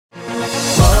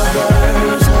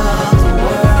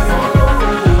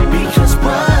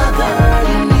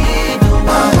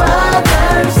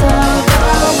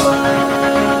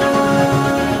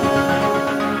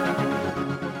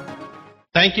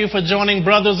Thank you for joining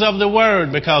Brothers of the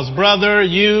Word, because, brother,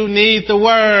 you need the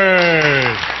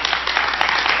Word.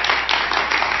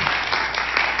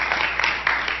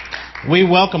 We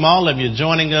welcome all of you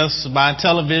joining us by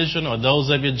television or those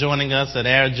of you joining us at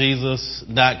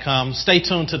airjesus.com. Stay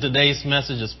tuned to today's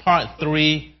message. It's part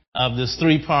 3 of this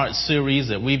 3-part series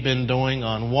that we've been doing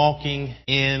on walking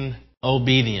in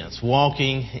obedience.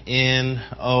 Walking in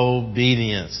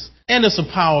obedience. And it's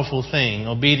a powerful thing.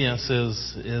 Obedience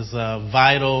is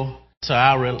vital to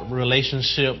our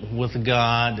relationship with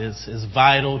God. It's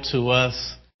vital to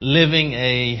us living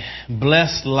a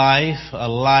blessed life, a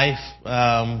life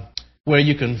where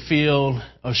you can feel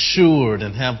assured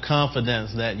and have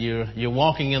confidence that you're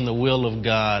walking in the will of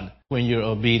God when you're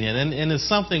obedient. And it's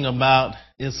something about,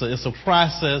 it's a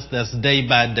process that's day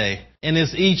by day. And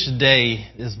it's each day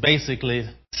is basically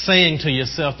saying to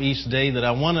yourself each day that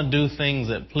I want to do things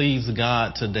that please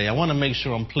God today. I want to make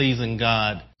sure I'm pleasing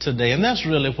God today. And that's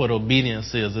really what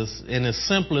obedience is. It's, in its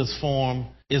simplest form,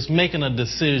 it's making a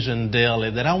decision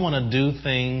daily that I want to do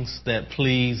things that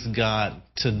please God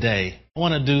today. I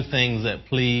want to do things that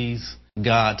please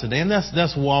God today. And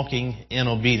that's walking in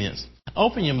obedience.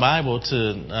 Open your Bible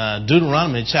to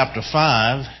Deuteronomy chapter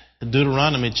 5.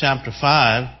 Deuteronomy chapter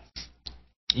 5.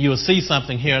 You will see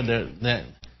something here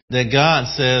that God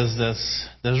says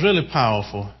that's really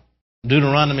powerful.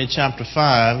 Deuteronomy chapter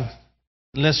 5.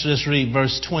 Let's just read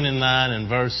verse 29 and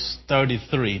verse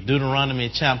 33. Deuteronomy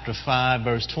chapter 5,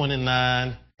 verse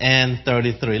 29 and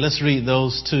 33. Let's read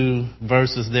those two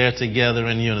verses there together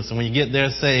in unison. When you get there,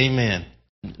 say amen.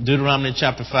 Deuteronomy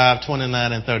chapter 5,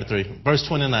 29 and 33. Verse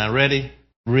 29, ready?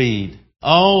 Read.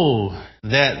 Oh,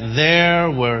 that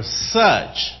there were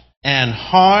such an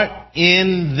heart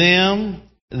in them,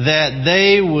 that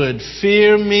they would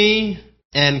fear me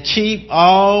and keep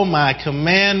all my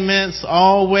commandments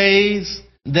always,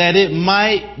 that it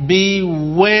might be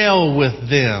well with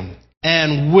them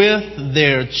and with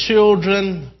their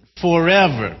children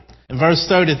forever. In verse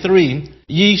 33,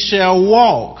 ye shall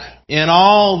walk in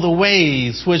all the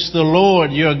ways which the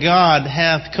Lord your God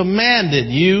hath commanded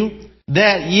you,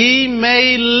 that ye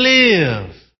may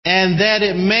live, and that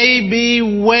it may be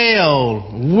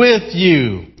well with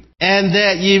you, and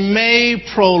that ye may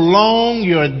prolong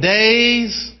your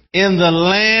days in the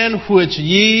land which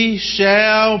ye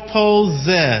shall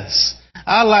possess.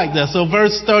 I like that. So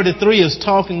verse 33 is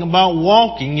talking about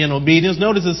walking in obedience.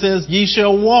 Notice it says, ye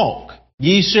shall walk.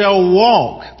 Ye shall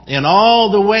walk in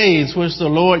all the ways which the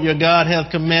Lord your God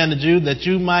hath commanded you, that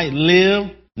you might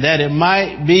live, that it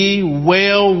might be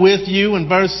well with you. In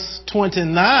verse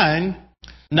 29,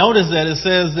 notice that it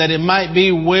says that it might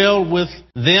be well with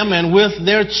them and with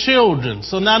their children.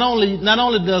 So not only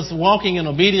does walking in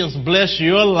obedience bless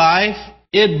your life,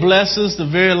 it blesses the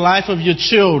very life of your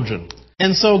children.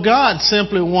 And so God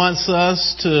simply wants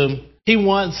He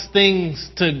wants things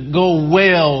to go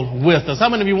well with us. How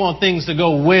many of you want things to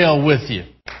go well with you?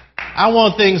 I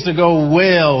want things to go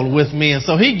well with me. And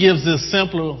so He gives this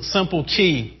simple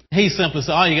key. He simply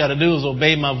said, all you got to do is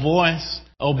obey my voice.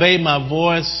 Obey my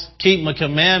voice, keep my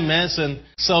commandments, and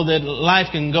so that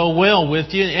life can go well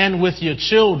with you and with your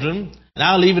children. And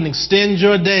I'll even extend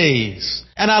your days.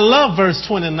 And I love verse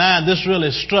 29. This really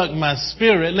struck my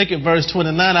spirit. Look at verse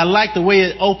 29. I like the way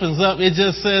it opens up. It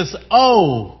just says,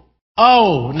 oh.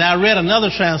 Now I read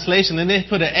another translation and they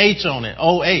put an H on it.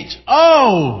 O-H.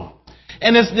 Oh.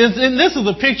 And this is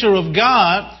a picture of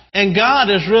God. And God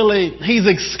is really, He's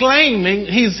exclaiming.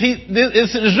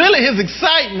 It's really His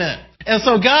excitement. And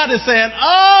so God is saying,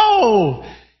 oh,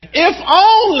 if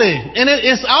only. And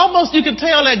it's almost, you can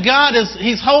tell that God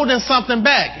He's holding something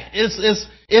back. It's as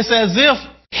if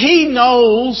He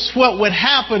knows what would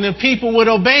happen if people would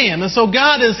obey Him. And so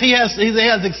God He has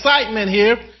excitement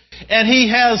here, and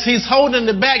He's holding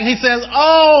it back. And He says,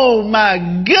 oh my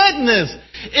goodness,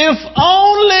 if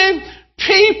only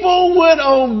people would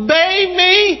obey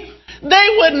me, they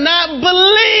would not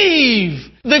believe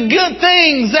the good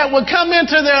things that would come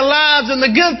into their lives and the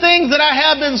good things that I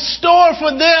have in store for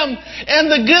them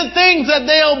and the good things that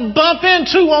they'll bump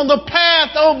into on the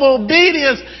path of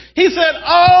obedience. He said,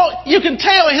 oh, you can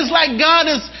tell. It's like God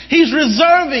He's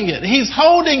reserving it. He's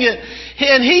holding it.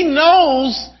 And He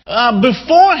knows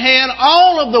beforehand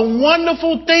all of the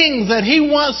wonderful things that He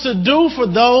wants to do for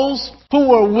those who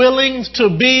are willing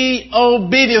to be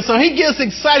obedient. So He gets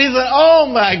excited. He said, oh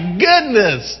my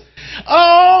goodness.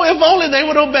 Oh, if only they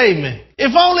would obey me.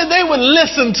 If only they would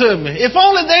listen to me. If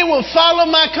only they would follow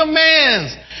my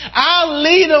commands. I'll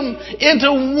lead them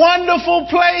into wonderful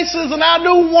places and I'll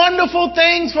do wonderful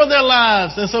things for their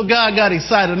lives. And so God got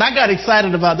excited. And I got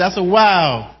excited about that. I said,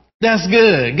 wow, That's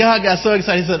good. God got so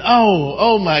excited. He said,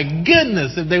 oh my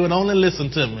goodness, if they would only listen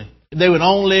to me. If they would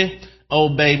only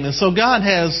obey me. So God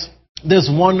has this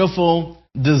wonderful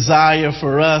desire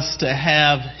for us to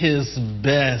have His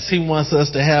best. He wants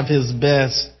us to have His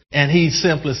best. And He's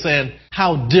simply saying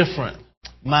how different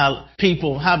my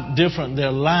people, how different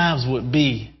their lives would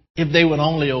be if they would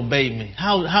only obey me.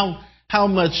 How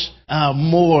much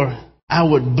more I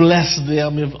would bless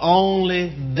them if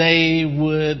only they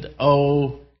would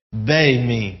obey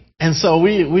me. And so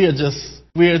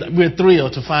we're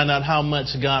thrilled to find out how much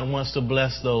God wants to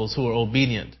bless those who are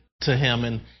obedient to Him,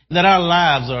 and that our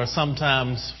lives are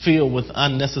sometimes filled with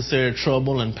unnecessary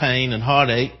trouble and pain and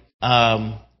heartache.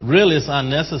 Really, it's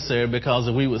unnecessary because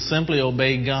if we would simply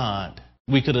obey God,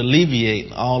 we could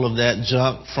alleviate all of that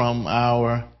junk from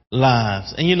our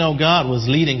lives. And God was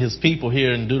leading His people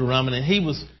here in Deuteronomy, and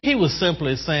He was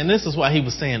simply saying, this is why He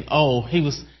was saying,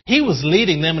 He was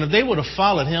leading them, and if they would have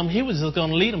followed Him, He was just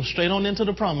going to lead them straight on into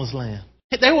the promised land.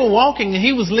 They were walking, and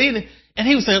He was leading, and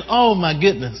He was saying, oh my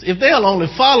goodness, if they'll only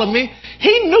follow me.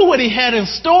 He knew what He had in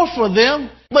store for them,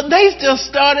 but they just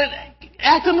started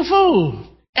acting a fool.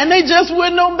 And they just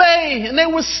wouldn't obey, and they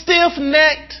were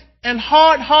stiff-necked and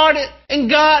hard-hearted, and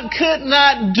God could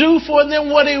not do for them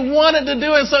what He wanted to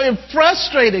do. And so it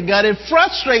frustrated God. It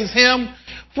frustrates Him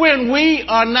when we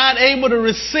are not able to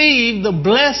receive the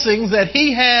blessings that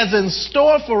He has in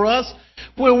store for us,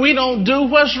 when we don't do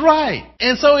what's right.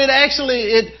 And so it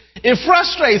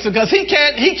frustrates Him because He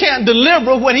can't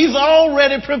deliver what He's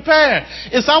already prepared.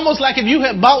 It's almost like if you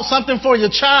had bought something for your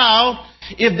child,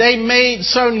 if they made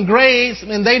certain grades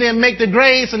and they didn't make the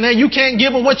grades, and then you can't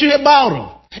give them what you had bought them.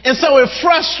 And so it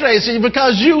frustrates you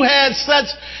because you had such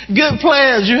good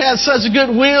plans, you had such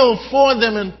goodwill for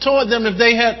them and toward them if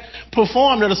they had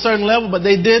performed at a certain level, but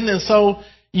they didn't, and so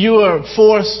you are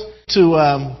forced to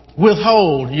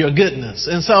withhold your goodness.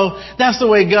 And so that's the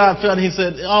way God felt. He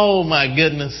said, oh my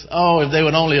goodness, if they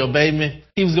would only obey me,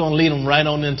 He was going to lead them right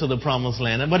on into the promised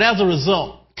land. But as a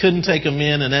result, couldn't take them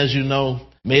in, and as you know,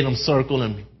 made them circle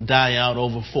and die out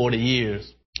over 40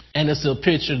 years. And it's a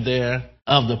picture there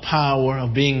of the power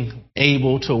of being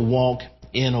able to walk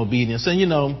in obedience. And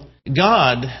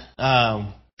God,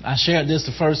 I shared this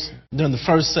during the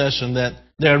first session, that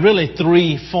there are really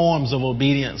three forms of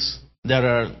obedience that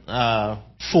are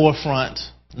forefront.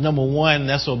 Number one,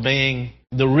 that's obeying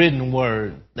the written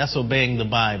word. That's obeying the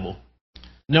Bible.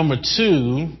 Number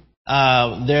two,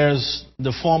 there's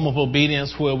the form of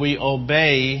obedience where we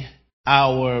obey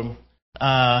the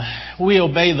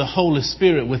Holy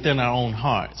Spirit within our own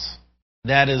hearts.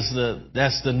 That's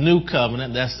the new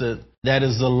covenant. That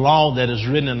is the law that is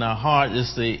written in our heart.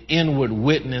 It's the inward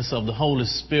witness of the Holy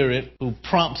Spirit who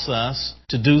prompts us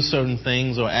to do certain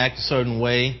things or act a certain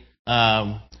way.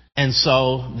 And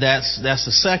so that's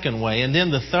the second way. And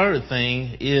then the third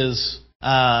thing is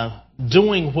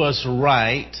doing what's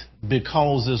right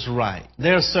because it's right.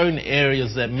 There are certain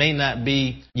areas that may not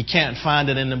be, you can't find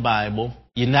it in the Bible.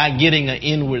 You're not getting an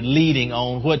inward leading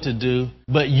on what to do,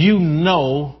 but you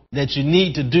know that you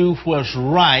need to do what's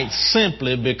right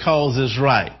simply because it's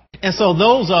right. And so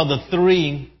those are the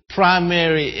three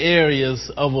primary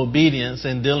areas of obedience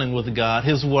in dealing with God.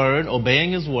 His word,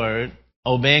 obeying His word,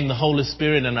 obeying the Holy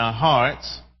Spirit in our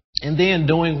hearts, and then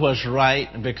doing what's right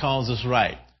because it's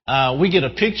right. We get a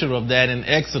picture of that in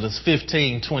Exodus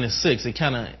 15:26.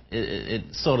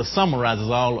 It sort of summarizes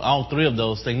all three of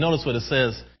those things. Notice what it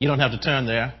says. You don't have to turn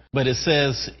there, but it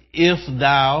says, if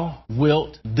thou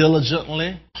wilt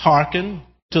diligently hearken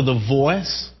to the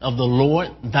voice of the Lord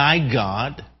thy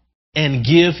God, and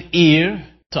give ear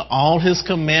to all His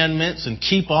commandments and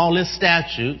keep all His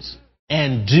statutes,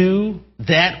 and do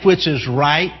that which is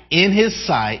right in His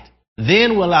sight,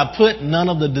 then will I put none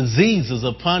of the diseases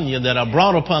upon you that are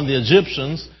brought upon the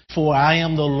Egyptians, for I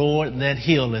am the Lord that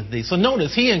healeth thee. So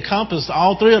notice, He encompassed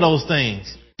all three of those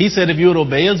things. He said if you would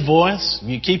obey His voice,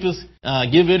 you keep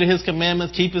give ear to His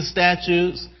commandments, keep His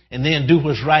statutes, and then do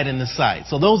what's right in His sight.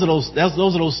 So those are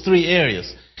those three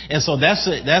areas. And so that's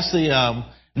the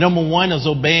number one is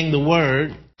obeying the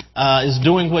word. Is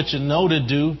doing what you know to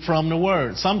do from the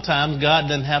word. Sometimes God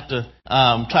doesn't have to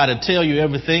try to tell you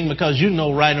everything because you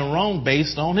know right and wrong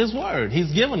based on His word.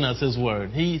 He's given us His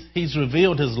word. He's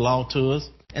revealed His law to us.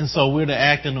 And so we're to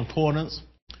act in accordance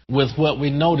with what we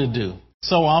know to do.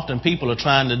 So often people are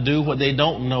trying to do what they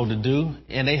don't know to do,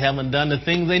 and they haven't done the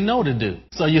things they know to do.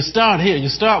 So you start here. You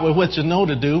start with what you know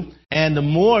to do, and the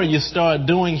more you start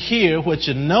doing here what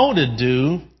you know to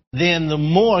do, then the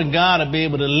more God will be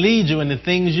able to lead you in the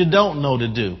things you don't know to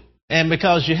do. And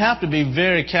because you have to be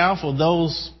very careful,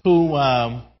 those who,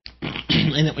 as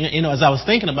I was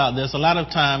thinking about this, a lot of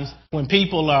times when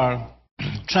people are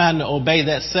trying to obey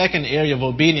that second area of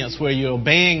obedience where you're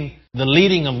obeying the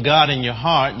leading of God in your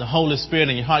heart, the Holy Spirit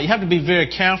in your heart, you have to be very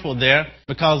careful there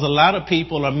because a lot of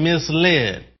people are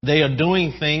misled. They are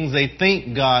doing things they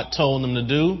think God told them to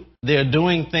do. They're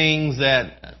doing things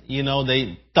that,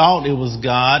 they thought it was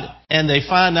God, and they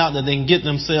find out that they can get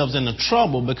themselves into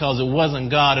trouble because it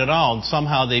wasn't God at all.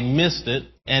 Somehow they missed it,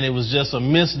 and it was just a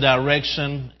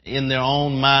misdirection in their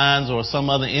own minds or some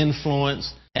other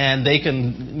influence. And they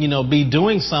can, be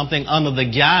doing something under the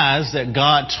guise that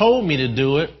God told me to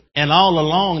do it. And all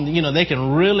along, they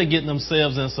can really get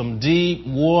themselves in some deep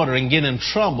water and get in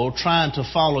trouble trying to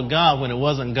follow God when it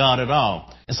wasn't God at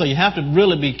all. And so you have to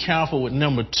really be careful with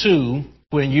number 2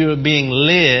 when you're being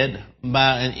led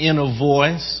by an inner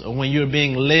voice or when you're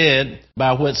being led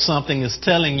by what something is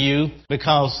telling you.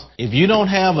 Because if you don't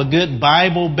have a good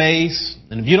Bible base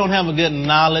and if you don't have a good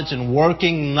knowledge and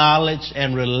working knowledge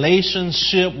and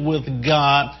relationship with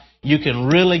God, you can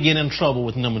really get in trouble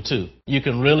with number 2. You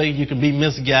can be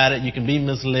misguided, you can be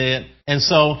misled. And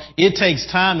so it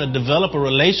takes time to develop a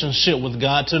relationship with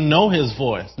God to know His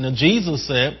voice. Now Jesus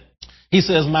said, He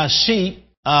says, my sheep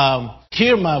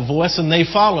hear my voice and they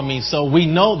follow me. So we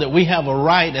know that we have a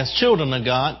right as children of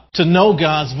God to know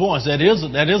God's voice. That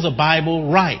is a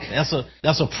Bible right.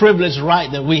 That's a privileged right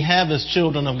that we have as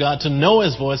children of God to know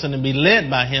His voice and to be led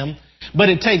by Him. But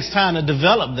it takes time to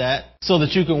develop that so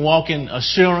that you can walk in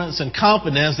assurance and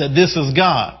confidence that this is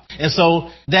God. And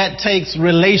so that takes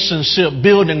relationship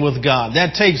building with God.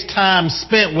 That takes time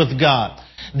spent with God.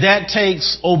 That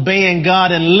takes obeying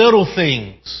God in little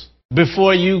things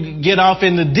before you get off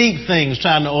into deep things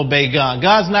trying to obey God.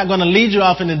 God's not going to lead you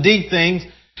off into deep things.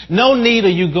 No need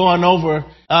of you going over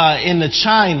into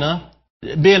China,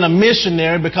 being a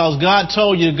missionary because God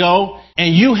told you to go,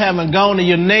 and you haven't gone to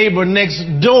your neighbor next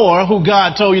door who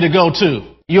God told you to go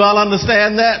to. You all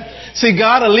understand that? See,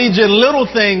 God will lead you in little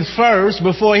things first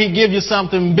before He give you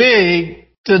something big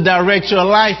to direct your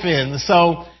life in.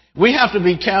 So we have to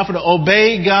be careful to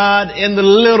obey God in the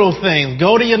little things.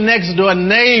 Go to your next door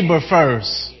neighbor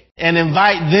first and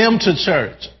invite them to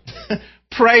church.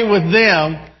 Pray with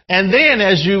them. And then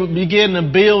as you begin to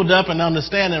build up and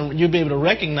understand, and you'll be able to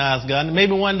recognize God, and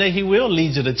maybe one day He will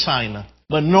lead you to China.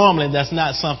 But normally that's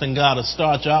not something God will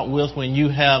start you out with when you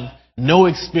have no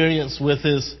experience with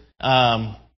His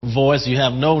voice. You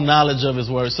have no knowledge of His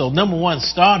word. So number 1,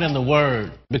 start in the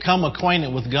Word. Become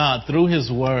acquainted with God through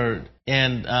His word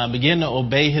and begin to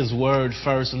obey His word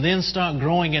first. And then start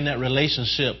growing in that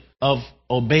relationship of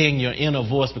obeying your inner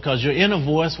voice, because your inner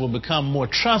voice will become more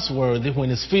trustworthy when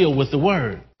it's filled with the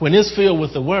Word. When it's filled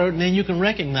with the Word, then you can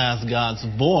recognize God's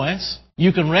voice.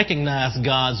 You can recognize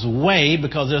God's way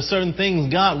because there are certain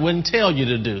things God wouldn't tell you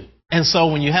to do. And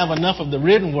so when you have enough of the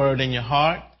written word in your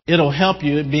heart, it'll help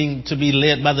you to be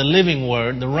led by the living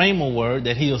word, the Rhema word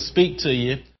that He'll speak to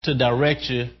you to direct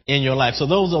you in your life. So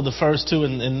those are the first 2,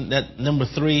 and that number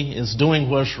 3 is doing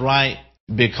what's right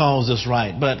because it's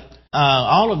right. But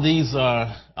all of these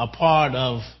are a part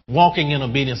of walking in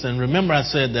obedience. And remember I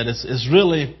said that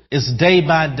it's day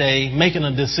by day, making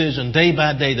a decision day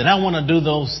by day that I want to do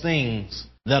those things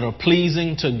that are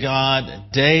pleasing to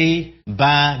God day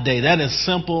by day. That is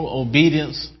simple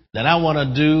obedience, that I want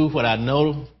to do what I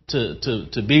know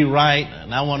to be right,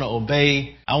 and I want to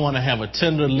obey. I want to have a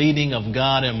tender leading of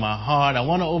God in my heart. I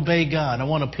want to obey God. I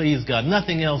want to please God.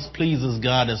 Nothing else pleases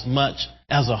God as much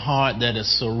as a heart that is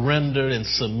surrendered and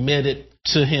submitted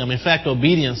to Him. In fact,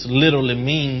 obedience literally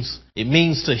means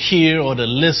to hear or to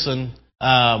listen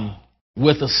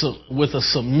with a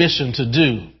submission to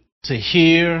do. To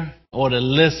hear or to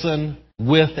listen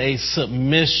with a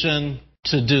submission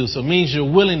to do. So it means you're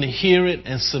willing to hear it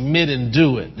and submit and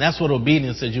do it. That's what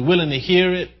obedience is. You're willing to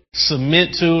hear it,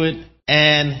 submit to it,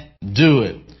 and do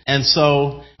it. And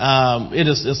so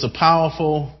it's a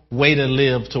powerful way to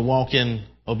live, to walk in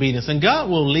obedience. And God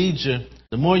will lead you.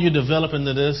 The more you develop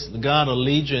into this, God will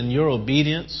lead you, and your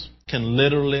obedience can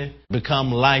literally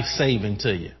become life-saving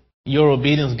to you. Your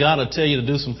obedience, God will tell you to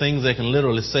do some things that can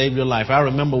literally save your life. I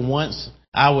remember once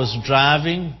I was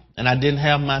driving and I didn't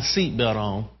have my seatbelt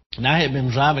on. And I had been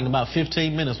driving about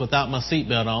 15 minutes without my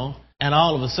seatbelt on. And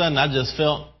all of a sudden I just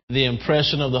felt the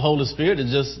impression of the Holy Spirit is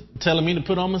just telling me to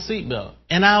put on my seatbelt.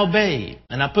 And I obeyed.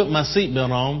 And I put my seatbelt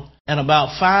on. And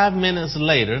about 5 minutes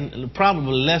later,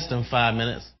 probably less than 5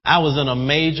 minutes, I was in a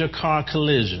major car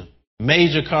collision.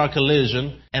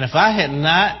 And if I had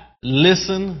not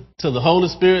listened to the Holy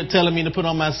Spirit telling me to put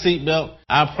on my seatbelt,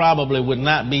 I probably would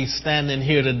not be standing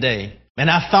here today. And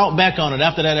I thought back on it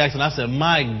after that accident. I said,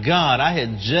 my God, I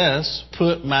had just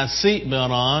put my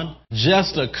seatbelt on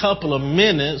just a couple of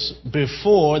minutes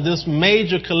before this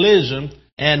major collision,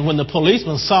 And when the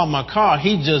policeman saw my car,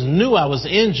 he just knew I was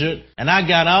injured. And I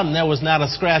got out and there was not a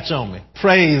scratch on me.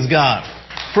 Praise God.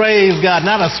 Praise God.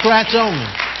 Not a scratch on me.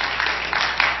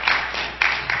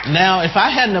 Now, if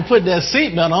I hadn't have put that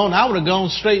seatbelt on, I would have gone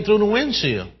straight through the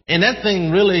windshield. And that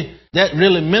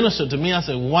really ministered to me. I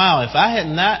said, wow, if I had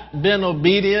not been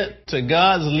obedient to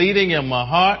God's leading in my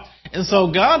heart. And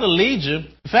so God will lead you.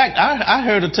 In fact, I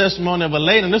heard a testimony of a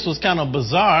lady, and this was kind of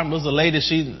bizarre. It was a lady,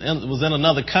 she was in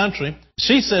another country.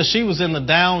 She said she was in the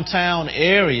downtown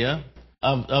area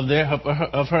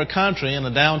of her country, in the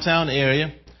downtown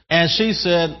area. And she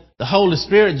said the Holy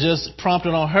Spirit just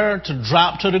prompted on her to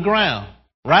drop to the ground.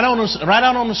 Right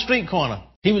out on the street corner.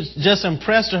 He was just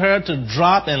impressed to her to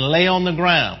drop and lay on the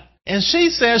ground. And she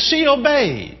said she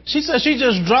obeyed. She said she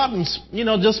just dropped and,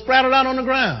 just splattered out on the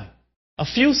ground. A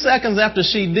few seconds after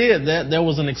she did that, there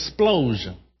was an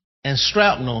explosion. And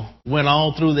shrapnel went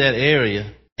all through that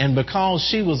area. And because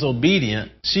she was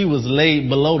obedient, she was laid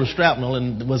below the shrapnel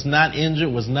and was not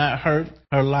injured, was not hurt.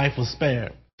 Her life was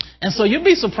spared. And so you'd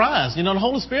be surprised. The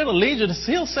Holy Spirit will lead you to,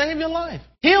 He'll save your life.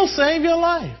 He'll save your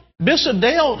life. Bishop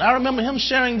Dale, I remember him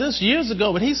sharing this years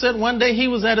ago, but he said one day he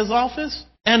was at his office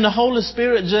and the Holy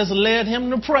Spirit just led him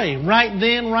to pray right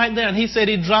then, right there. And he said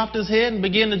he dropped his head and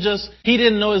began to he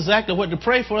didn't know exactly what to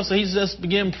pray for, so he just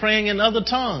began praying in other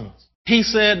tongues. He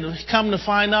said, come to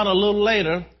find out a little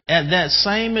later, at that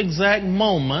same exact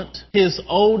moment, his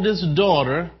oldest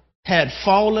daughter had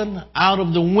fallen out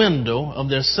of the window of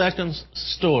their second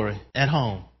story at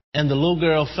home. And the little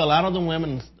girl fell out of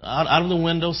the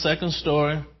window, second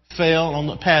story, fell on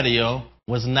the patio,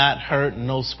 was not hurt,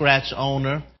 no scratch on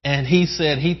her. And he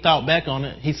said, he thought back on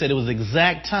it. He said it was the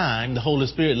exact time the Holy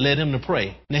Spirit led him to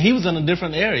pray. Now, he was in a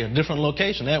different area, different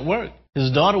location at work.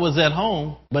 His daughter was at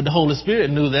home, but the Holy Spirit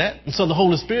knew that. And so the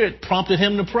Holy Spirit prompted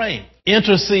him to pray,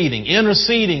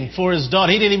 interceding for his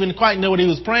daughter. He didn't even quite know what he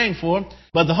was praying for,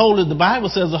 but the Bible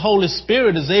says the Holy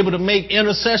Spirit is able to make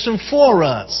intercession for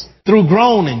us through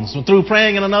groanings, through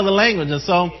praying in another language. And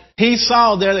so he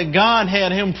saw there that God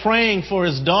had him praying for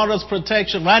his daughter's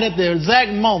protection right at the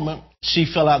exact moment she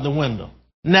fell out the window.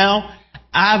 Now,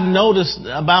 I've noticed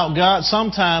about God,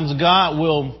 sometimes God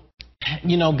will,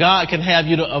 God can have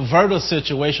you to avert a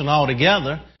situation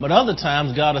altogether, but other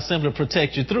times God will simply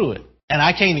protect you through it. And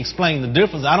I can't explain the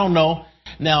difference. I don't know.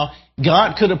 Now,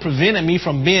 God could have prevented me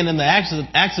from being in the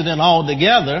accident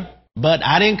altogether, but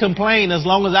I didn't complain as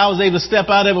long as I was able to step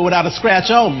out of it without a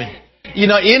scratch on me.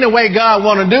 Any way God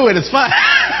want to do it, it's fine.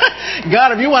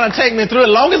 God, if you want to take me through it,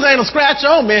 as long as there ain't a scratch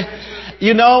on me,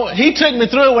 He took me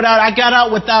through it I got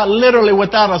out without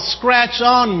a scratch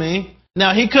on me.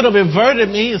 Now, He could have averted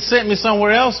me and sent me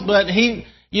somewhere else, but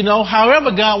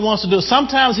however God wants to do it.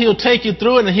 Sometimes He'll take you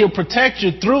through it and He'll protect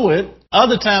you through it.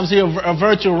 Other times He'll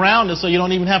avert you around it so you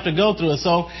don't even have to go through it.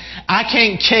 So I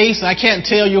can't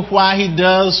tell you why He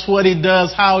does what He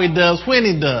does, how He does, when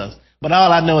He does. But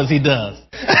all I know is He does.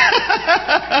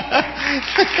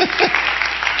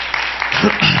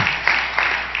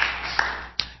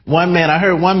 I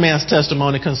heard one man's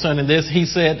testimony concerning this. He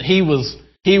said he was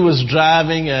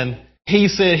driving and he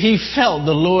said he felt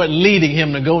the Lord leading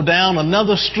him to go down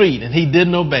another street and he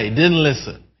didn't obey, didn't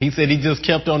listen. He said he just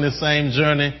kept on his same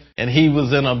journey and he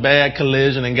was in a bad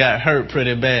collision and got hurt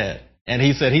pretty bad. And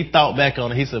he said he thought back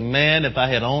on it. He said, man, if I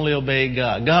had only obeyed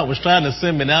God. God was trying to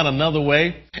send me down another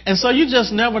way. And so you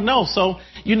just never know. So,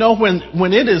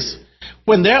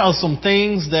 when there are some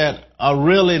things that are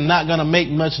really not going to make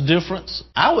much difference,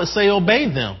 I would say obey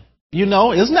them.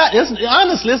 It's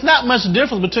not much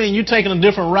difference between you taking a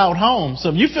different route home. So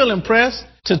if you feel impressed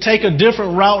to take a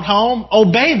different route home,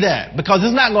 obey that because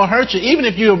it's not going to hurt you. Even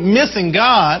if you're missing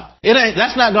God,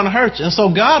 that's not going to hurt you. And so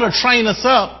God will train us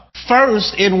up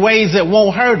first in ways that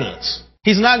won't hurt us.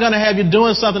 He's not going to have you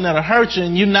doing something that'll hurt you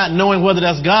and you not knowing whether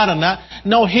that's God or not.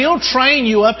 No, He'll train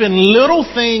you up in little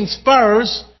things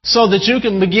first so that you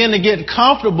can begin to get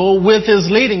comfortable with His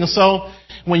leading. So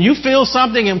when you feel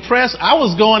something impressed, I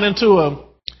was going into a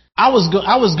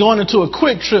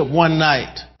quick trip one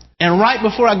night. And right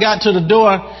before I got to the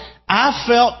door, I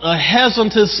felt a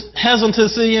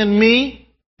hesitancy in me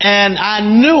and I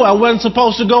knew I wasn't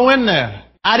supposed to go in there.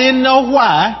 I didn't know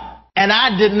why. And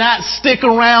I did not stick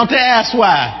around to ask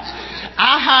why.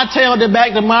 I hightailed it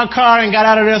back to my car and got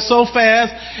out of there so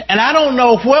fast. And I don't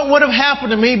know what would have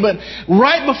happened to me, but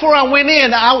right before I went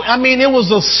in, it was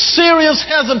a serious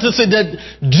hesitancy that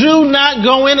do not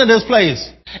go into this place.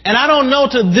 And I don't know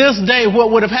to this day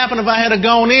what would have happened if I had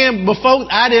gone in before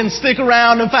I didn't stick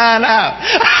around and find out.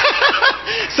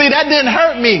 See, that didn't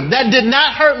hurt me. That did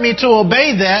not hurt me to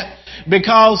obey that.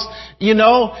 because,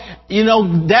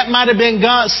 that might have been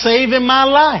God saving my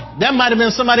life. That might have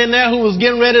been somebody in there who was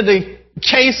getting ready to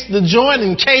chase the joint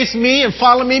and chase me and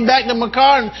follow me back to my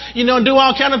car and, do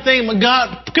all kind of things. But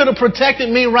God could have protected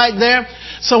me right there.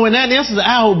 So in that instance,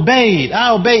 I obeyed.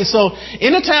 So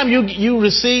anytime you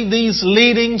receive these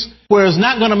leadings where it's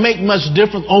not going to make much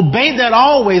difference, obey that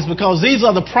always, because these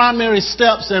are the primary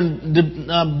steps in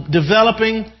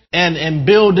developing and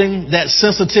building that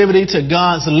sensitivity to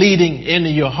God's leading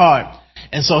into your heart.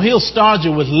 And so he'll start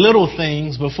you with little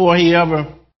things before he ever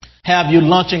have you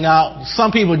launching out.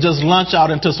 Some people just launch out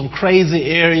into some crazy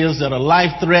areas that are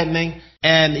life-threatening.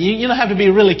 And you have to be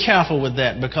really careful with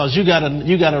that, because you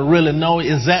gotta really know,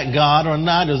 is that God or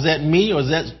not? Is that me, or is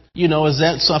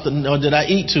that something, or did I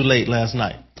eat too late last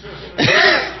night?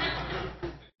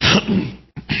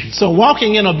 So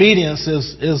walking in obedience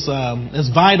is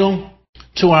vital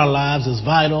to our lives, is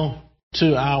vital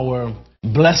to our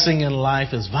blessing in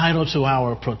life, is vital to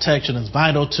our protection, is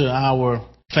vital to our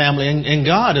family. And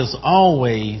God is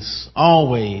always,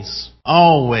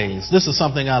 this is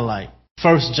something I like.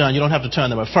 1 John, you don't have to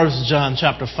turn there, but 1 John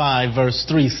chapter 5 verse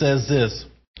 3 says this.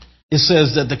 It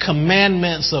says that the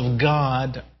commandments of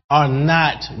God are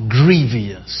not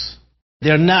grievous.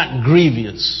 They're not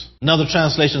grievous. Another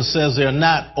translation says they're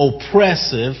not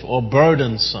oppressive or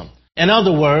burdensome. In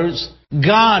other words,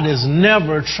 God is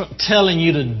never telling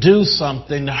you to do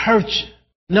something to hurt you.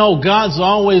 No, God's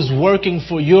always working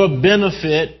for your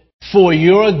benefit, for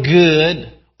your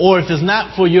good, or if it's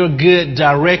not for your good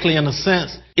directly in a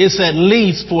sense, it's at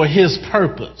least for his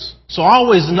purpose. So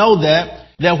always know that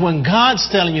when God's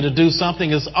telling you to do something,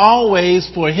 it's always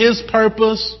for his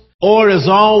purpose, or it's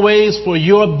always for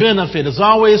your benefit. It's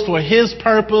always for his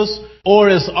purpose, or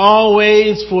it's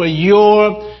always for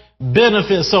your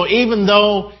benefit. So even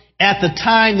though at the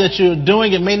time that you're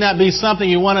doing it may not be something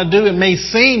you want to do, it may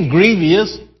seem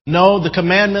grievous. No, the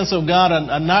commandments of God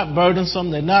are not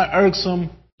burdensome. They're not irksome.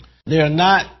 They're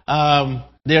not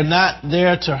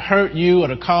there to hurt you or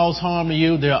to cause harm to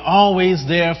you. They're always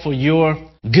there for your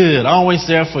good, always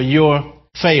there for your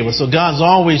favor. So God's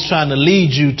always trying to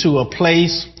lead you to a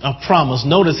place of promise.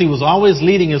 Notice he was always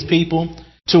leading his people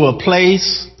to a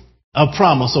place of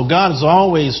promise. So God is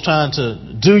always trying to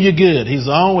do you good. He's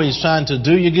always trying to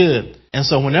do you good. And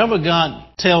so whenever God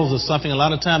tells us something, a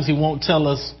lot of times he won't tell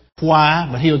us why,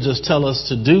 but he'll just tell us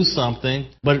to do something.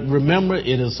 But remember,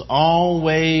 it is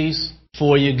always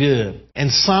for your good. And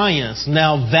science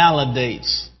now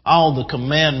validates all the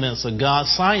commandments of God.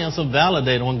 Science will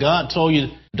validate. When God told you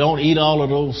don't eat all of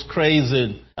those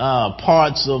crazy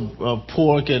parts of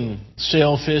pork and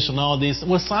shellfish and all these,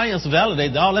 well, science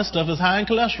validates all that stuff is high in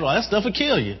cholesterol. That stuff will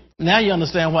kill you. Now you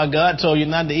understand why God told you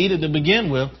not to eat it to begin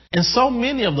with. And so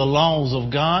many of the laws of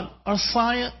God are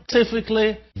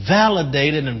scientifically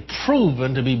validated and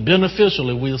proven to be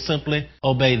beneficial if we'll simply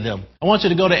obey them. I want you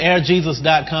to go to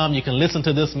airjesus.com. You can listen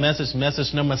to this message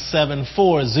number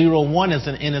 7401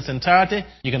 in its entirety.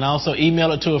 You can also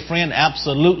email it to a friend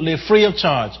absolutely free of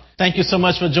charge. Thank you so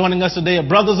much for joining us today at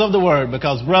Brothers of the Word,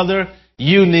 because, brother,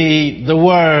 you need the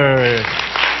Word.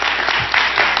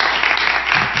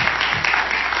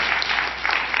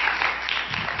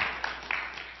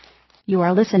 You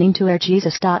are listening to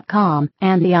airjesus.com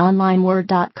and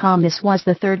theonlineword.com. This was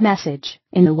the third message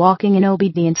in the Walking in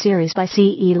Obedience series by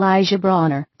C. Elijah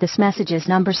Bronner. This message is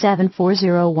number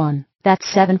 7401. That's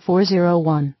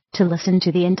 7401. To listen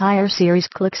to the entire series,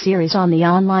 click series on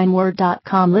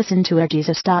theonlineword.com. Listen to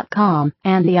airjesus.com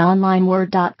and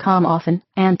theonlineword.com often,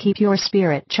 and keep your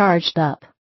spirit charged up.